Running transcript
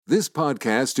This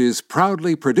podcast is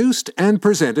proudly produced and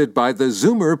presented by the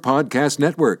Zoomer Podcast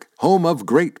Network, home of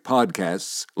great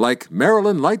podcasts like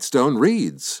Marilyn Lightstone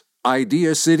Reads,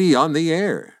 Idea City on the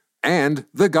Air, and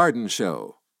The Garden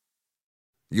Show.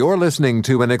 You're listening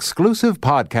to an exclusive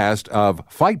podcast of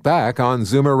Fight Back on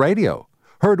Zoomer Radio,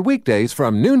 heard weekdays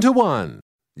from noon to 1.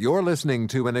 You're listening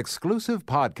to an exclusive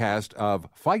podcast of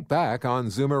Fight Back on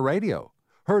Zoomer Radio,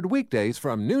 heard weekdays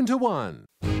from noon to 1.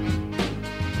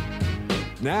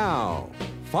 Now,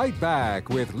 Fight Back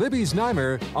with Libby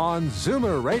Znaimer on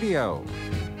Zoomer Radio.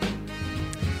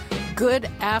 Good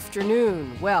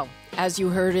afternoon. Well, as you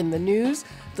heard in the news,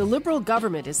 the Liberal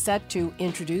government is set to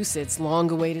introduce its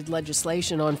long-awaited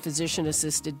legislation on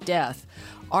physician-assisted death.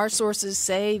 Our sources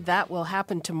say that will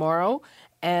happen tomorrow,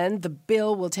 and the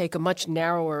bill will take a much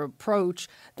narrower approach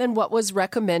than what was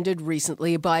recommended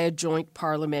recently by a joint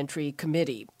parliamentary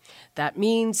committee. That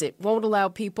means it won't allow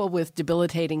people with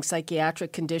debilitating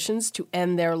psychiatric conditions to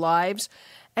end their lives,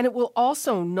 and it will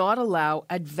also not allow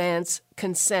advance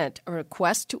consent, a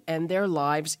request to end their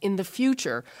lives in the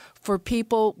future for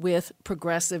people with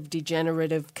progressive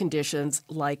degenerative conditions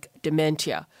like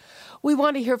dementia. We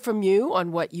want to hear from you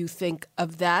on what you think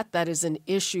of that. That is an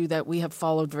issue that we have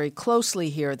followed very closely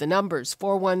here. The numbers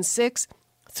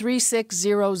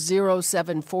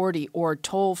 416-360-0740 or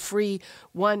toll free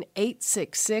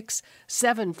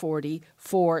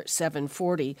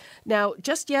 1-866-740-4740. Now,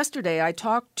 just yesterday I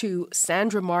talked to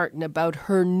Sandra Martin about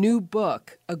her new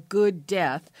book, A Good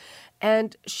Death,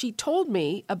 and she told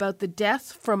me about the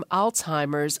death from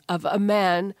Alzheimer's of a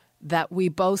man that we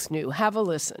both knew. Have a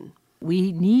listen.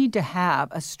 We need to have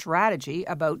a strategy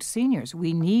about seniors.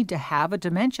 We need to have a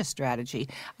dementia strategy.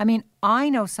 I mean, I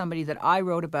know somebody that I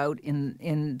wrote about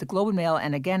in the Globe and Mail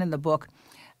and again in the book,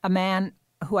 a man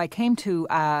who I came to,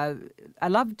 I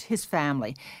loved his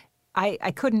family.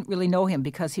 I couldn't really know him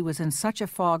because he was in such a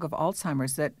fog of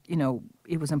Alzheimer's that,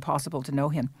 it was impossible to know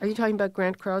him. Are you talking about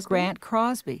Grant Crosby? Grant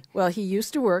Crosby. Well, he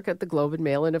used to work at the Globe and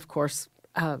Mail, and of course,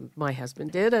 my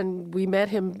husband did, and we met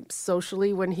him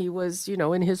socially when he was,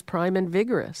 in his prime and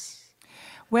vigorous.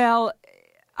 Well,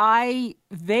 I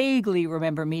vaguely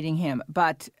remember meeting him,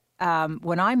 but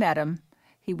when I met him,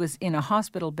 he was in a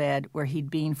hospital bed where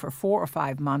he'd been for 4 or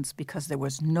 5 months because there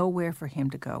was nowhere for him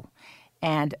to go.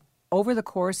 And over the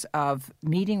course of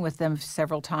meeting with them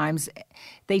several times,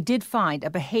 they did find a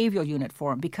behavioral unit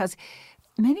for him because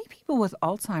many people with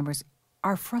Alzheimer's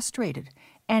are frustrated.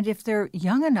 And if they're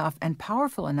young enough and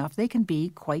powerful enough, they can be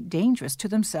quite dangerous to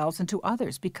themselves and to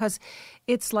others because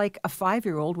it's like a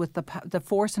 5-year-old with the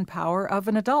force and power of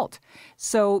an adult.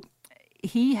 So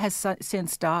he has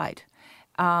since died,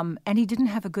 and he didn't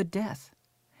have a good death.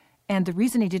 And the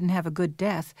reason he didn't have a good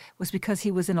death was because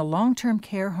he was in a long-term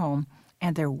care home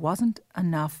and there wasn't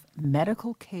enough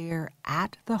medical care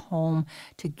at the home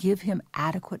to give him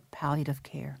adequate palliative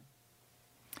care.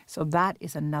 So that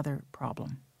is another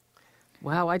problem.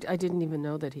 Wow, I didn't even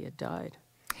know that he had died.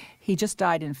 He just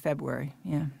died in February,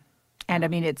 yeah. And I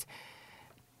mean,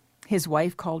 his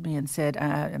wife called me and said,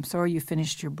 I'm sorry you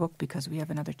finished your book because we have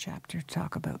another chapter to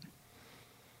talk about.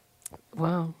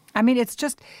 Wow. I mean, it's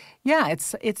just, yeah,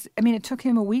 it took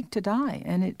him a week to die,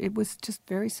 and it was just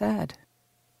very sad.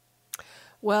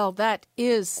 Well, that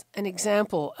is an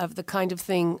example of the kind of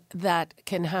thing that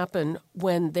can happen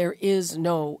when there is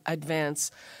no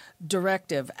advance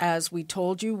directive. As we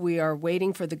told you, we are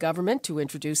waiting for the government to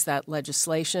introduce that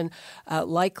legislation,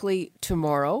 likely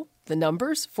tomorrow. The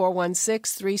numbers,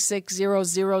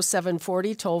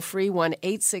 416-360-0740, toll free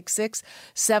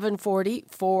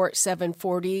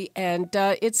 1-866-740-4740. And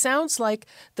it sounds like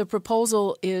the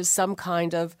proposal is some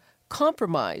kind of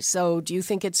compromise. So do you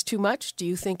think it's too much? Do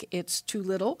you think it's too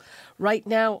little? Right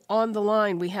now on the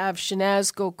line, we have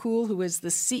Shanaz Gokul, who is the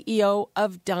CEO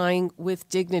of Dying with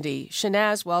Dignity.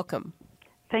 Shanaz, welcome.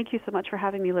 Thank you so much for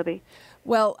having me, Libby.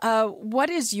 Well, what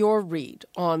is your read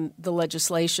on the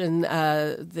legislation?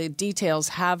 The details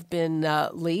have been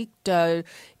leaked.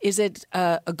 Is it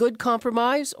a good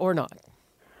compromise or not?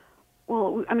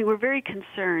 Well, I mean, we're very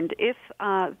concerned if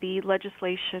the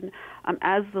legislation,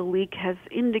 as the leak has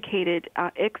indicated,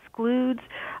 excludes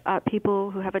people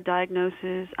who have a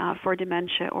diagnosis for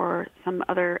dementia or some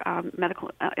other medical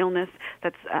illness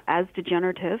that's as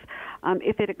degenerative,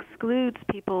 if it excludes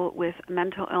people with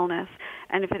mental illness,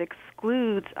 and if it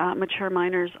excludes mature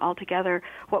minors altogether,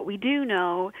 what we do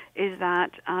know is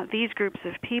that these groups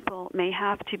of people may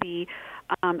have to be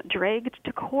dragged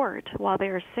to court while they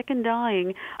are sick and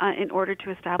dying in order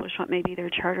to establish what may be their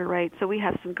charter rights. So we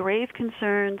have some grave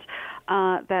concerns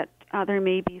that there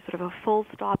may be sort of a full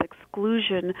stop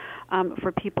exclusion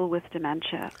for people with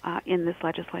dementia in this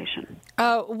legislation.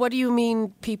 What do you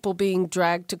mean people being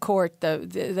dragged to court,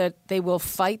 that they will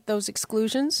fight those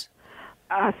exclusions?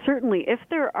 Certainly, if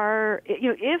there are,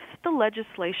 if the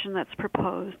legislation that's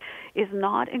proposed is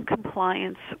not in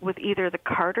compliance with either the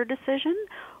Carter decision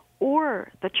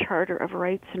or the Charter of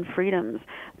Rights and Freedoms,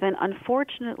 then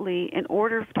unfortunately, in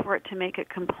order for it to make it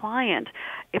compliant,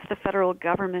 if the federal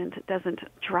government doesn't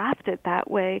draft it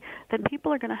that way, then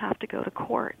people are going to have to go to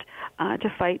court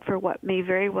to fight for what may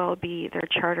very well be their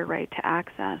charter right to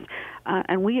access.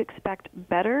 And we expect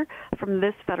better from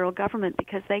this federal government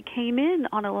because they came in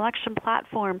on an election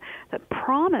platform that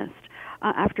promised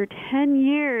after 10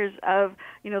 years of,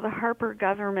 the Harper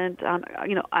government,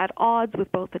 at odds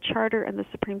with both the Charter and the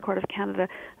Supreme Court of Canada,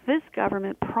 this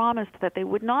government promised that they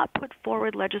would not put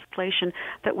forward legislation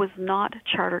that was not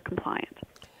Charter compliant.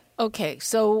 Okay,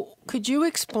 so could you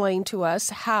explain to us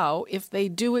how, if they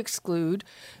do exclude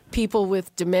people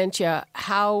with dementia,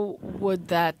 how would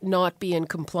that not be in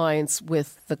compliance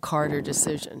with the Carter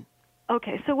decision?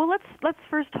 Okay, so let's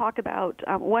first talk about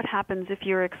what happens if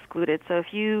you're excluded. So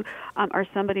if you are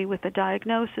somebody with a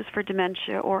diagnosis for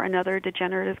dementia or another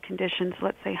degenerative condition, so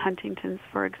let's say Huntington's,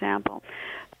 for example,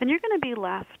 then you're going to be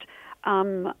left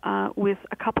with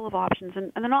a couple of options,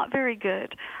 and they're not very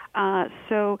good.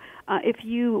 So if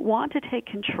you want to take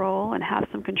control and have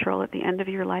some control at the end of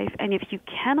your life, and if you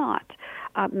cannot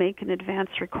make an advance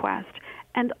request,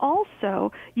 and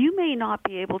also, you may not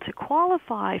be able to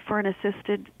qualify for an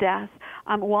assisted death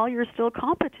while you're still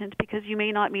competent because you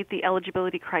may not meet the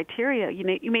eligibility criteria.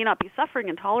 You may not be suffering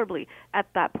intolerably at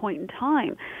that point in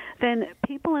time. Then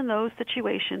people in those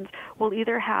situations will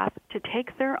either have to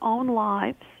take their own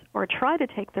lives or try to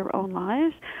take their own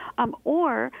lives,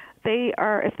 or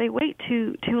if they wait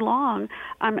too long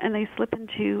and they slip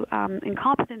into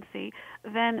incompetency,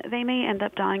 then they may end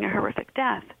up dying a horrific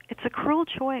death. It's a cruel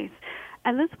choice.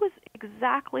 And this was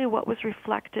exactly what was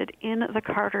reflected in the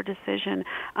Carter decision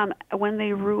when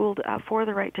they ruled for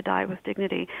the right to die with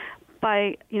dignity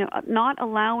by not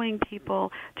allowing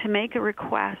people to make a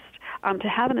request to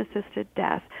have an assisted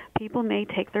death. People may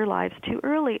take their lives too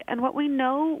early. And what we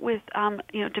know with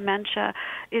dementia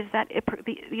is that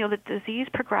the disease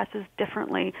progresses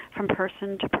differently from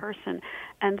person to person.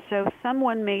 And so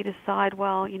someone may decide,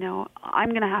 well, I'm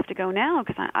going to have to go now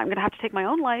because I'm going to have to take my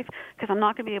own life because I'm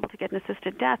not going to be able to get an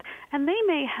assisted death. And they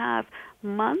may have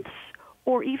months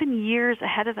or even years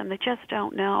ahead of them. They just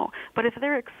don't know. But if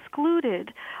they're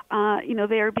excluded,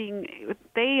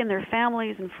 they and their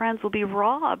families and friends will be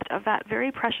robbed of that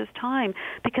very precious time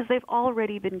because they've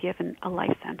already been given a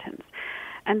life sentence.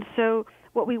 And so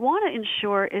what we want to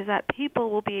ensure is that people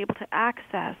will be able to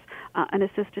access an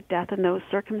assisted death in those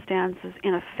circumstances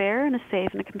in a fair and a safe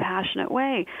and a compassionate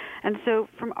way. And so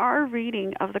from our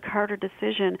reading of the Carter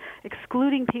decision,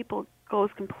 excluding people goes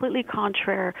completely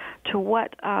contrary to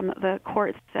what the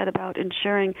court said about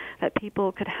ensuring that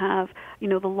people could have,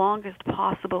 the longest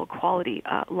possible quality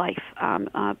life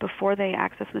before they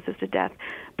access an assisted death.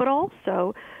 But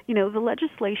also, the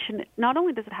legislation, not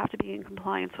only does it have to be in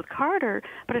compliance with Carter,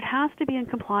 but it has to be in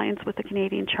compliance with the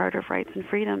Canadian Charter of Rights and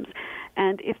Freedoms.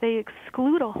 And if they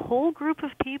exclude a whole group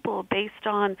of people based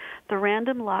on the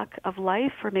random luck of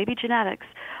life or maybe genetics,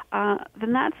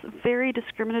 then that's very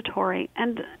discriminatory.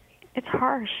 And it's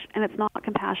harsh and it's not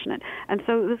compassionate. And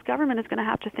so this government is going to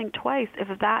have to think twice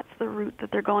if that's the route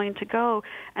that they're going to go.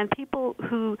 And people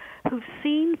who've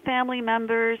seen family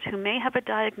members who may have a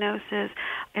diagnosis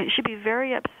should be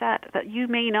very upset that you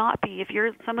may not be, if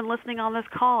you're someone listening on this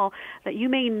call, that you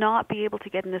may not be able to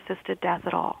get an assisted death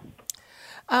at all.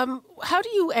 How do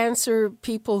you answer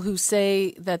people who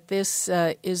say that this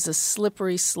is a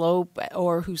slippery slope,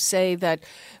 or who say that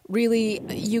really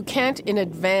you can't in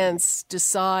advance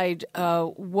decide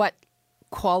what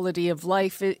quality of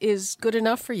life is good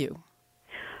enough for you?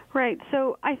 Right.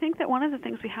 So I think that one of the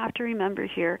things we have to remember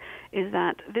here is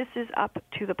that this is up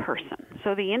to the person.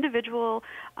 So the individual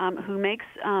who makes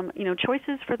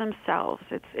choices for themselves.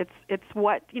 It's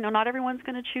what not everyone's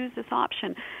going to choose this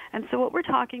option. And so what we're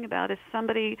talking about is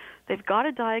somebody, they've got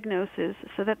a diagnosis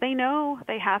so that they know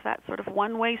they have that sort of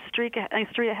one-way street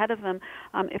ahead of them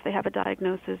if they have a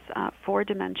diagnosis for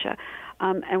dementia.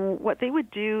 And what they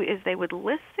would do is they would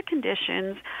list the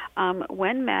conditions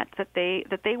when met that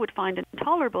they would find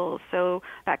intolerable. So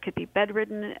that could be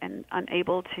bedridden and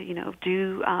unable to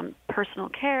do personal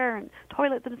care and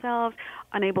toilet themselves,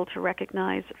 unable to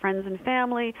recognize friends and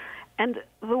family. And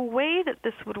the way that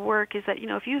this would work is that,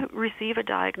 if you receive a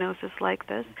diagnosis like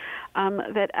this,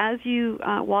 that as you,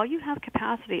 while you have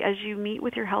capacity, as you meet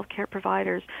with your healthcare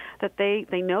providers, that they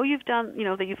know you've done,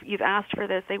 that you've asked for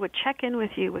this, they would check in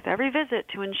with you with every visit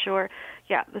to ensure,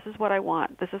 this is what I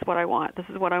want, this is what I want, this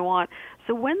is what I want.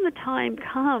 So when the time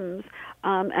comes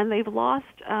and they've lost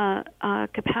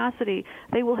capacity,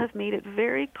 they will have made it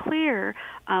very clear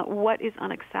what is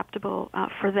unacceptable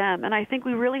for them. And I think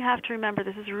we really have to remember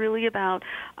this is really about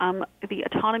the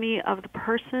autonomy of the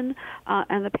person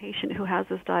and the patient who has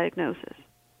this diagnosis.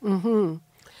 Mm-hmm.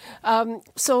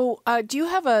 So do you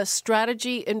have a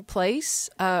strategy in place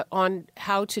on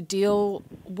how to deal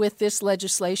with this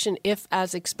legislation if,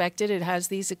 as expected, it has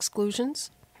these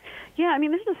exclusions? Yeah,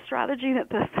 this is a strategy that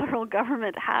the federal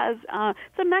government has.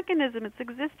 It's a mechanism. It's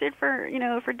existed for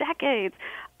decades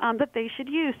that they should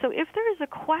use. So if there is a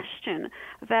question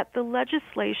that the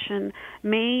legislation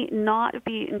may not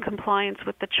be in compliance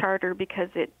with the charter because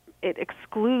it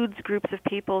excludes groups of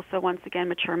people, so once again,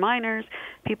 mature minors,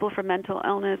 people from mental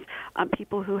illness,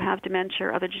 people who have dementia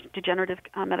or other degenerative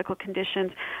medical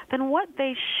conditions, then what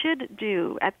they should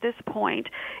do at this point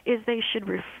is they should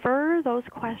refer those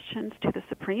questions to the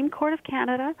Supreme Court of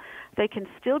Canada. They can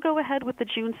still go ahead with the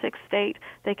June 6th date.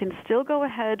 They can still go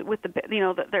ahead with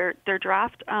their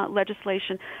draft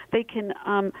legislation. They can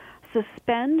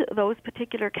suspend those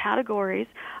particular categories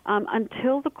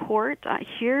until the court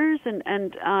hears and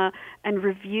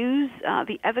reviews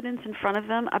the evidence in front of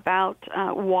them about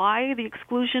why the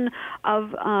exclusion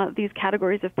of these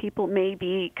categories of people may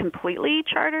be completely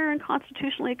charter and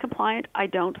constitutionally compliant. I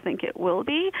don't think it will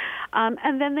be.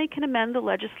 And then they can amend the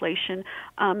legislation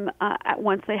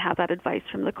once they have that advice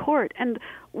from the court. And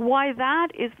why that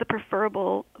is the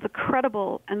preferable, the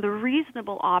credible, and the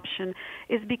reasonable option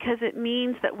is because it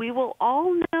means that we will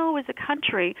all know as a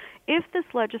country if this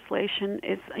legislation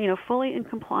is, fully in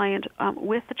compliant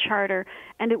with the charter,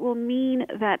 and it will mean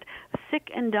that sick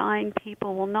and dying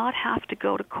people will not have to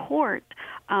go to court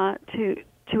to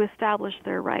establish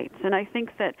their rights. And I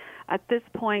think that at this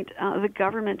point, the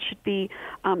government should be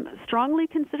strongly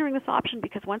considering this option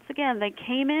because, once again, they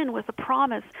came in with a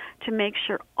promise to make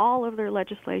sure all of their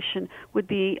legislation would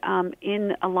be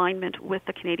in alignment with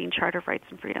the Canadian Charter of Rights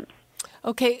and Freedoms.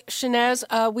 Okay, Shanaz,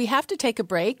 we have to take a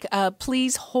break.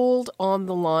 Please hold on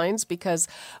the lines because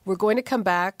we're going to come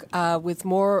back with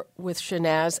more with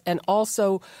Shanaz and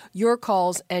also your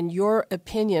calls and your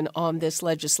opinion on this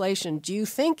legislation. Do you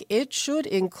think it should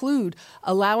include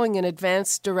allowing an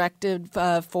advance directive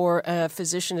for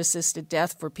physician-assisted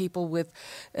death for people with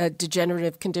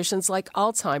degenerative conditions like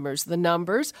Alzheimer's? The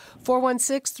numbers,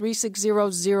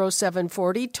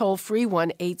 416-360-0740, toll-free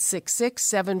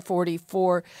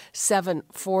 1-866-744-740,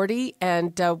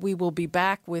 and we will be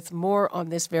back with more on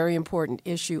this very important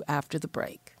issue after the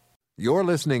break. You're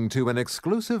listening to an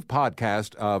exclusive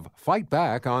podcast of Fight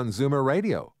Back on Zoomer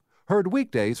Radio. Heard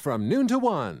weekdays from noon to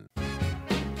 1.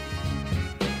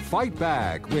 Fight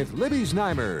Back with Libby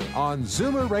Znaimer on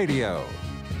Zoomer Radio.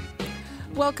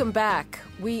 Welcome back.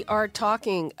 We are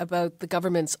talking about the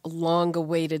government's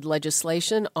long-awaited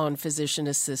legislation on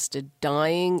physician-assisted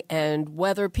dying and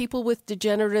whether people with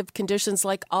degenerative conditions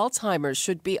like Alzheimer's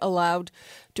should be allowed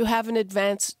to have an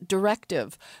advance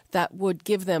directive that would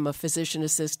give them a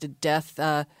physician-assisted death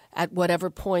at whatever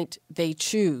point they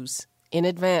choose in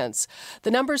advance.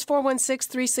 The number is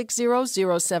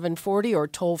 416-360-0740 or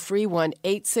toll-free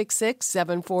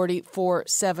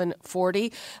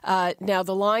 1-866-740-4740. Now,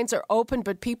 the lines are open,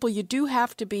 but people, you do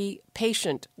have to be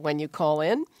patient when you call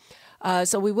in.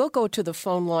 So we will go to the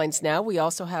phone lines now. We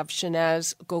also have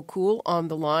Shanaz Gokul on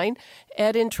the line.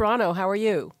 Ed in Toronto, how are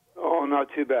you? Oh, not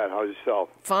too bad. How's yourself?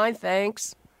 Fine,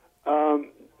 thanks.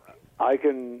 I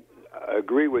can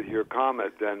agree with your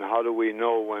comment. Then how do we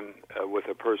know when, with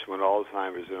a person with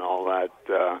Alzheimer's and all that,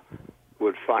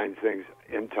 would find things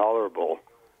intolerable?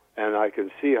 And I can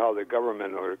see how the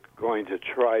government are going to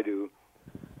try to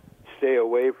stay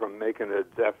away from making a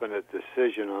definite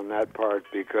decision on that part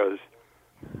because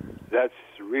that's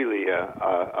really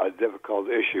a difficult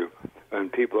issue. When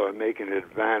people are making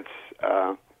advance,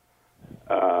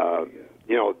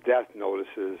 death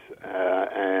notices,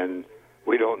 and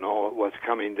we don't know what's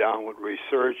coming down with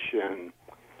research, and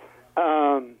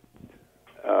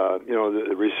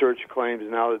the research claims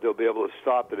now that they'll be able to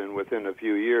stop it within a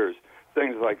few years.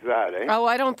 Things like that, eh? Oh,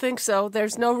 I don't think so.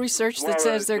 There's no research that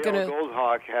says they're going to...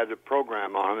 Goldhawk had a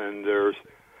program on, and there's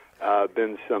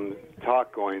been some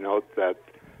talk going out that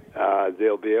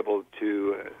they'll be able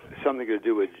to... something to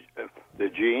do with the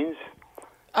genes,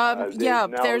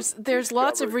 There's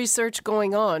lots of research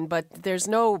going on, but there's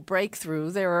no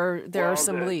breakthrough. There are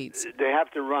some leads. They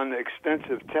have to run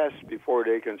extensive tests before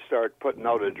they can start putting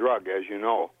out a drug, as you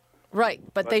know. Right,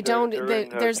 but they don't.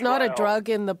 There's not a drug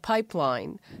in the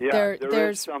pipeline. Yeah,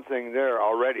 there's something there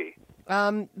already.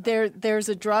 There's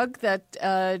a drug that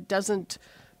doesn't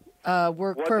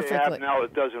work perfectly. What they have now,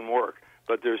 it doesn't work.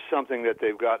 But there's something that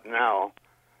they've got now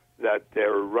that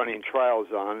they're running trials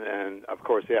on, and of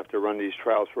course they have to run these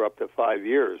trials for up to 5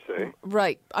 years.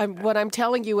 Right. What I'm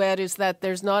telling you, Ed, is that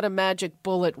there's not a magic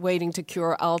bullet waiting to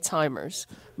cure Alzheimer's,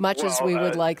 much as we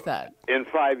would like that. In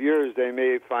 5 years, they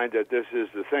may find that this is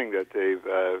the thing that they've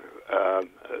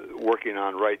working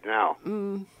on right now.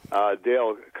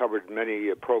 Dale covered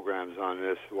many programs on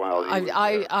this while he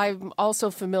was I'm also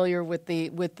familiar with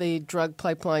the drug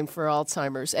pipeline for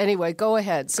Alzheimer's. Anyway, go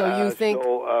ahead. So you think...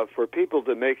 for people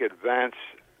to make advanced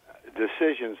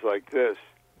decisions like this,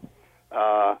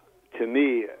 to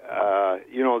me,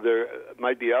 there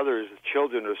might be others,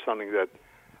 children or something, that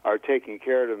are taking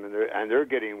care of them and they're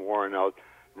getting worn out.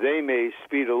 They may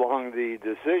speed along the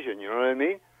decision, you know what I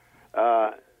mean?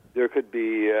 There could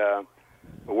be...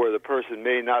 where the person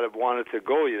may not have wanted to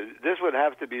go. This would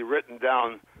have to be written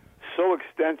down so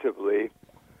extensively,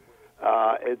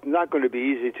 it's not going to be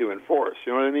easy to enforce.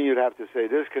 You know what I mean? You'd have to say,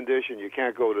 this condition, you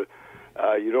can't go to,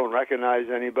 you don't recognize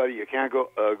anybody, you can't go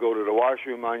to the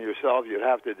washroom on yourself, you'd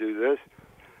have to do this.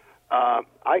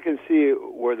 I can see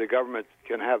where the government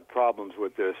can have problems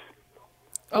with this.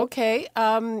 Okay.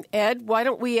 Ed, why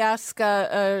don't we ask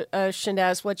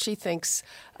Shanaz what she thinks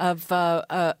of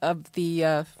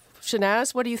the...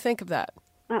 Shanaz, what do you think of that?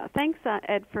 Thanks,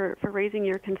 Ed, for raising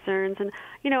your concerns. And,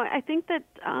 I think that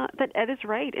Ed is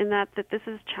right in that this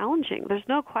is challenging. There's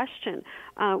no question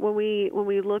when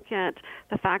we look at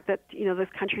the fact that, this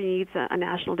country needs a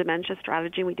national dementia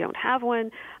strategy and we don't have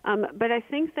one. But I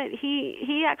think that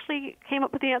he actually came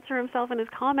up with the answer himself in his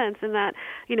comments in that,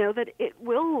 that it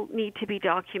will need to be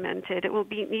documented. It will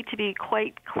need to be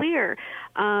quite clear,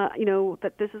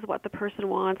 that this is what the person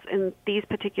wants in these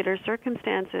particular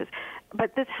circumstances.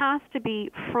 But this has to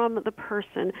be from the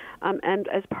person and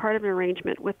as part of an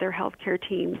arrangement with their healthcare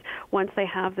teams once they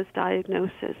have this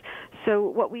diagnosis. So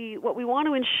what we want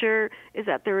to ensure is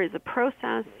that there is a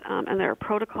process and there are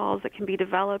protocols that can be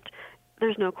developed.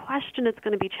 There's no question it's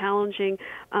going to be challenging,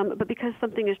 but because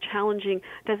something is challenging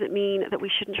doesn't mean that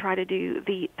we shouldn't try to do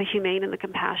the humane and the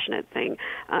compassionate thing.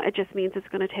 It just means it's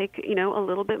going to take, a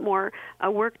little bit more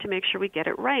work to make sure we get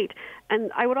it right.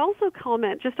 And I would also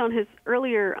comment just on his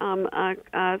earlier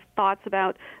thoughts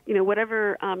about,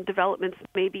 whatever developments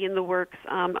may be in the works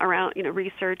around,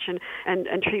 research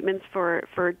and treatments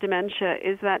for dementia,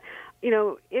 is that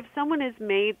if someone has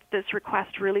made this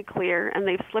request really clear and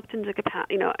they've slipped into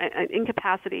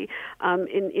incapacity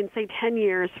in say 10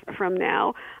 years from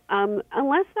now,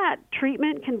 unless that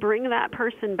treatment can bring that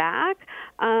person back,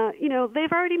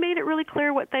 they've already made it really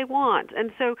clear what they want.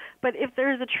 And so, but if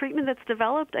there's a treatment that's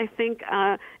developed, I think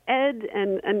Ed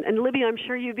and Libby, I'm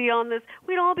sure you'd be on this,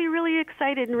 we'd all be really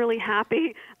excited and really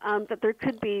happy that there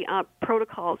could be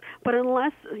protocols. But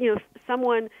unless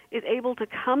someone is able to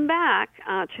come back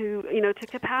to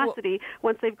capacity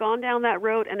once they've gone down that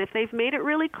road, and if they've made it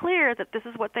really clear that this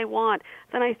is what they want,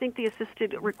 then I think the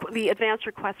advanced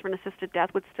request for an assisted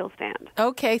death would still stand.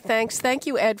 Okay, thanks. Thank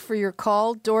you, Ed, for your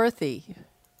call. Dorothy?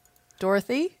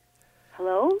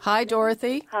 Hello? Hi,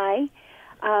 Dorothy. Hi.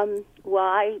 Well,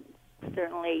 I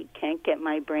certainly can't get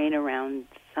my brain around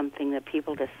something that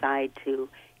people decide to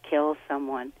kill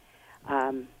someone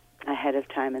ahead of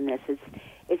time in this.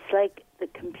 It's like the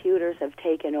computers have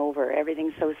taken over.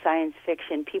 Everything's so science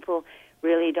fiction. People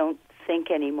really don't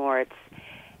think anymore.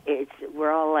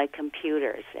 We're all like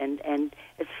computers. And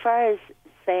as far as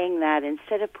saying that,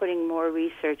 instead of putting more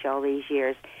research all these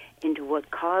years into what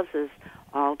causes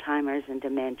Alzheimer's and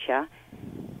dementia,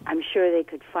 I'm sure they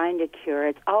could find a cure.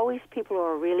 It's always people who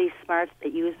are really smart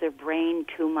that use their brain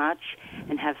too much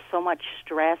and have so much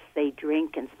stress. They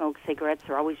drink and smoke cigarettes.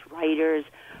 They're always writers,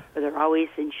 or they're always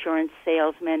insurance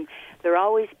salesmen. They're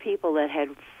always people that had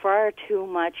far too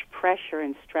much pressure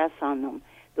and stress on them,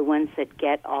 the ones that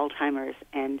get Alzheimer's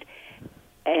and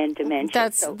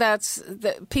dementia.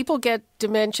 People get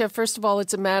dementia. First of all,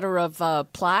 it's a matter of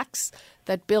plaques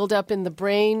that build up in the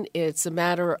brain. It's a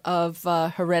matter of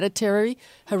heredity,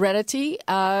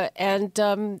 and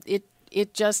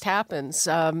it just happens.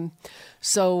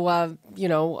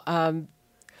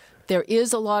 There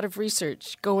is a lot of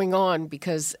research going on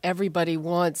because everybody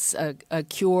wants a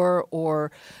cure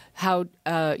or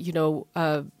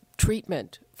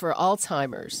treatment for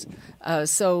Alzheimer's.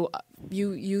 So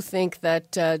you think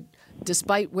that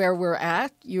despite where we're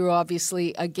at, you're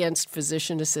obviously against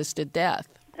physician-assisted death.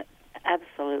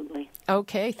 Absolutely.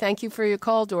 Okay, thank you for your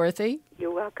call, Dorothy.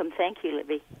 You're welcome. Thank you,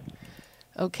 Libby.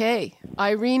 Okay,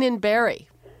 Irene in Barrie.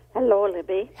 Hello,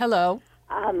 Libby. Hello.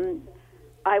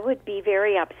 I would be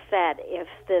very upset if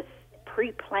this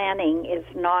pre-planning is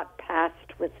not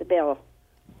passed with the bill.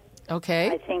 Okay.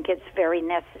 I think it's very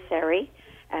necessary,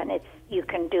 and you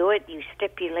can do it. You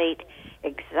stipulate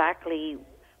exactly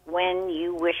when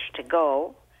you wish to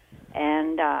go,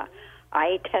 and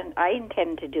I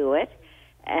intend to do it,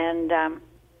 and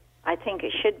I think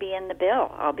it should be in the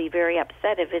bill. I'll be very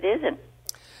upset if it isn't.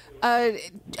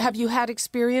 Have you had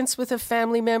experience with a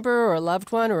family member or a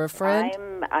loved one or a friend?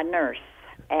 I'm a nurse,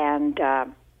 and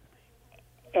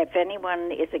if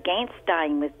anyone is against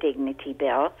dying with dignity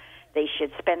bill, they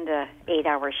should spend a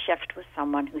 8-hour shift with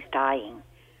someone who's dying,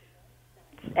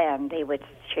 and they would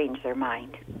change their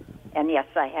mind. And yes,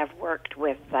 I have worked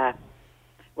with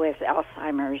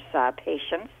Alzheimer's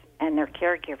patients and their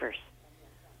caregivers.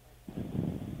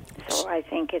 So I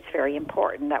think it's very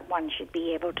important that one should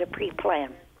be able to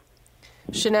pre-plan.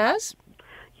 Shanaz?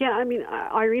 Yeah, I mean,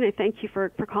 Irene, I thank you for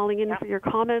calling in for your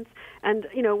comments. And,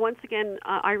 once again,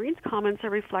 Irene's comments are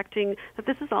reflecting that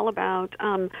this is all about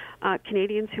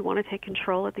Canadians who want to take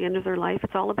control at the end of their life.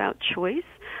 It's all about choice.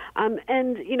 And,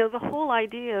 the whole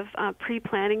idea of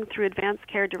pre-planning through advanced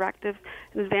care directives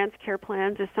and advanced care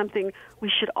plans is something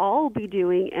we should all be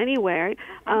doing anyway,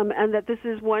 and that this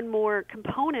is one more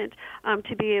component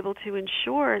to be able to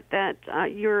ensure that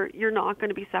you're not going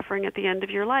to be suffering at the end of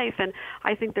your life. And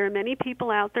I think there are many people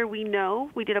out there. We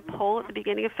did a poll at the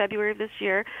beginning of February of this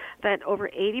year that over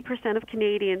 80% of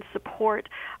Canadians support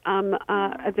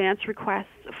advance requests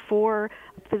for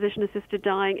physician-assisted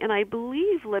dying. And I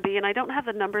believe, Libby, and I don't have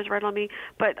the numbers right on me,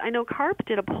 but I know CARP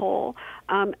did a poll,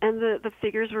 and the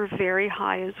figures were very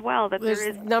high as well. That there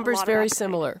is numbers very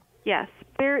similar. Yes,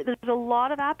 there's a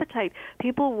lot of appetite.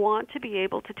 People want to be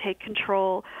able to take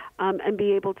control and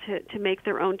be able to make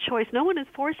their own choice. No one is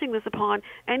forcing this upon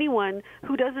anyone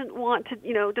who doesn't want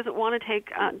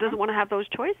to have those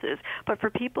choices. But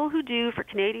for people who do, for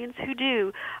Canadians who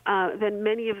do, then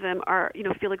many of them are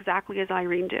feel exactly as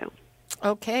Irene do.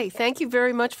 Okay, thank you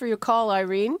very much for your call,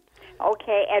 Irene.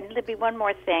 Okay, and Libby, one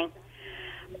more thing.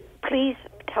 Please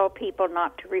tell people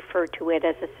not to refer to it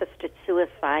as assisted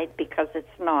suicide, because it's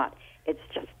not. It's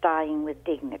just dying with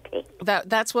dignity.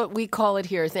 That's what we call it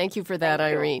here. Thank you for that,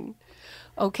 Irene.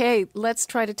 Okay, let's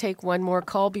try to take one more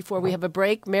call before we have a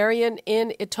break. Marion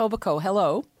in Etobicoke.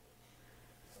 Hello.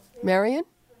 Marion?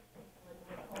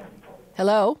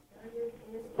 Hello?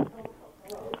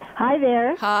 Hi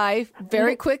there. Hi.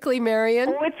 Very quickly, Marion.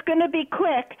 Oh, it's going to be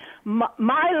quick. My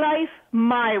life,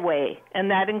 my way, and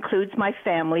that includes my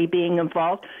family being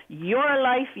involved. Your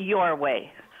life, your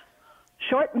way.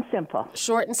 Short and simple.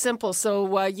 Short and simple.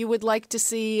 So you would like to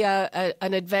see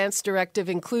an advance directive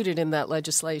included in that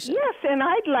legislation? Yes, and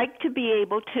I'd like to be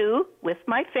able to, with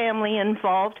my family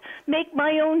involved, make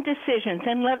my own decisions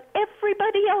and let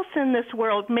everybody else in this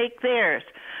world make theirs,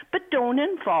 but don't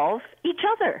involve each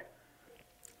other.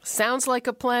 Sounds like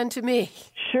a plan to me.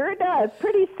 Sure does.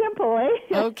 Pretty simple,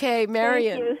 eh? Okay,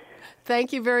 Marion. Thank you.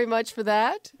 Thank you very much for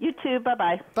that. You too.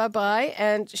 Bye-bye. Bye-bye.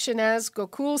 And Shanaz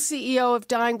Gokul, CEO of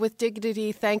Dying with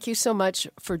Dignity, thank you so much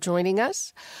for joining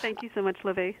us. Thank you so much,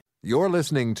 Livy. You're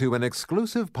listening to an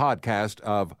exclusive podcast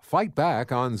of Fight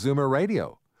Back on Zoomer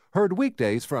Radio. Heard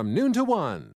weekdays from noon to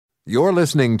 1. You're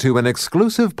listening to an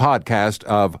exclusive podcast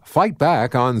of Fight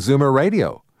Back on Zoomer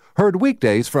Radio. Heard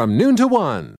weekdays from noon to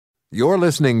 1. You're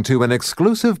listening to an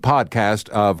exclusive podcast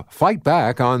of Fight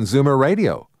Back on Zoomer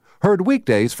Radio. Heard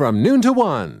weekdays from noon to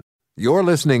 1. You're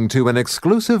listening to an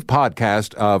exclusive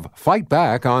podcast of Fight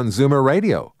Back on Zoomer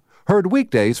Radio. Heard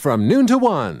weekdays from noon to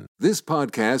 1. This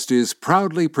podcast is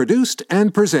proudly produced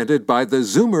and presented by the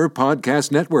Zoomer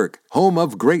Podcast Network, home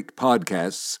of great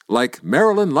podcasts like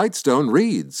Marilyn Lightstone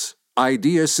Reads,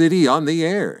 Idea City on the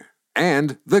Air,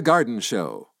 and The Garden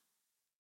Show.